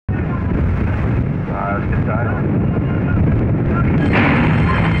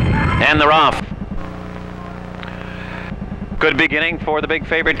And they're off. Good beginning for the big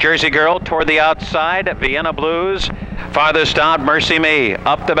favorite Jersey Girl toward the outside. Vienna Blues farthest out. Mercy Me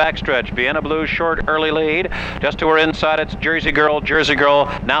up the backstretch. Vienna Blues short early lead. Just to her inside, it's Jersey Girl. Jersey Girl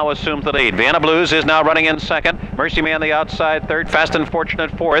now assumes the lead. Vienna Blues is now running in second. Mercy Me on the outside third. Fast and Fortunate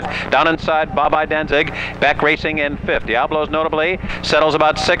fourth. Down inside, Bye-Bye Danzig back racing in fifth. Diablos notably settles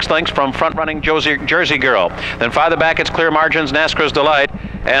about 6 lengths from front-running Jersey Girl. Then farther back, it's Clear Margins, NASCAR's Delight.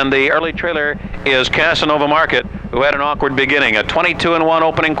 And the early trailer is Casanova Market, who had an awkward beginning. A 22-1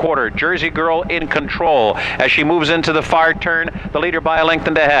 opening quarter. Jersey Girl in control as she moves into the far turn, the leader by a length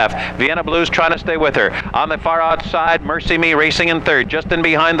and a half. Vienna Blues trying to stay with her. On the far outside, Mercy Me racing in third. Just in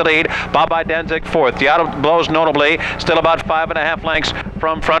behind the lead, Bye-Bye Danzig fourth. Diablos notably still about 5.5 lengths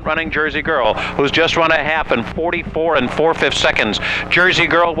from front-running Jersey Girl, who's just run a half in 44 4/5 seconds. Jersey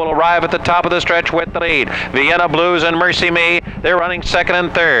Girl will arrive at the top of the stretch with the lead. Vienna Blues and Mercy Me, they're running second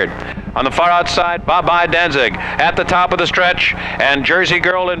and third. On the far outside, Bye-Bye Danzig at the top of the stretch, and Jersey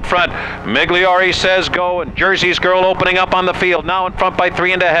Girl in front. Migliori says go, and Jersey's Girl opening up on the field, now in front by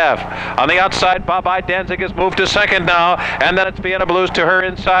 3.5. On the outside, Bye-Bye Danzig has moved to second now, and then it's Vienna Blues to her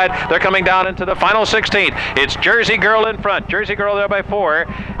inside. They're coming down into the final 16th. It's Jersey Girl in front. Jersey Girl there by 4,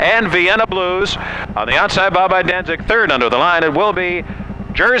 and Vienna Blues on the outside. Bye-Bye Danzig third under the line. It will be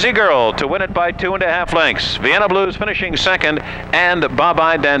Jersey Girl to win it by 2.5 lengths. Vienna Blues finishing second, and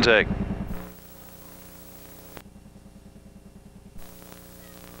Bye-Bye Danzig.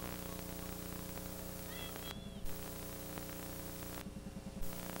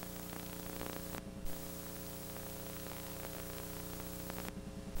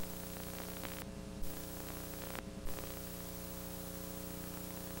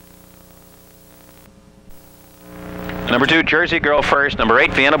 Number 2, Jersey Girl first. Number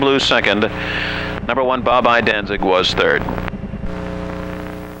 8, Vienna Blues second. Number 1, Bye-Bye Danzig was third.